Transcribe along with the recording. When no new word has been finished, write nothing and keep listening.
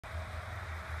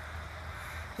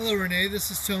Hello Renee,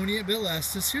 this is Tony at Bill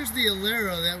Estes. Here's the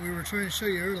Alero that we were trying to show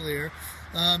you earlier.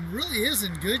 Really is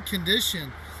in good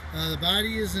condition. The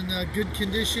body is in good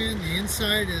condition. The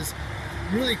inside is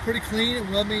really pretty clean and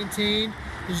well maintained.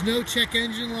 There's no check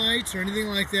engine lights or anything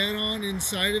like that on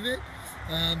inside of it.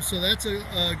 So that's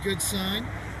a good sign.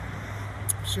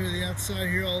 I'll show you the outside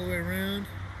here all the way around.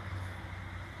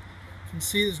 You can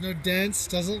see there's no dents.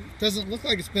 Doesn't look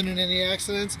like it's been in any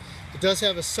accidents. It does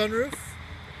have a sunroof.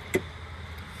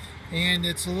 And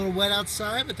it's a little wet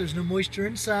outside, but there's no moisture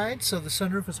inside, so the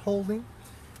sunroof is holding.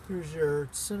 Here's your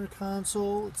center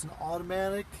console. It's an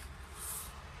automatic.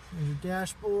 Here's your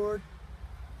dashboard.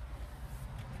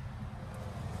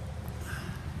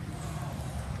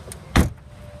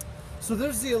 So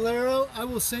there's the Alero. I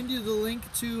will send you the link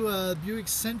to Buick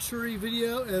Century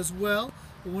video as well.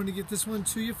 I wanted to get this one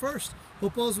to you first.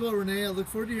 Hope all's well, Renee. I look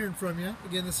forward to hearing from you.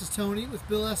 Again, this is Tony with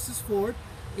Bill Estes Ford,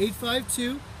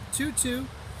 852-2231.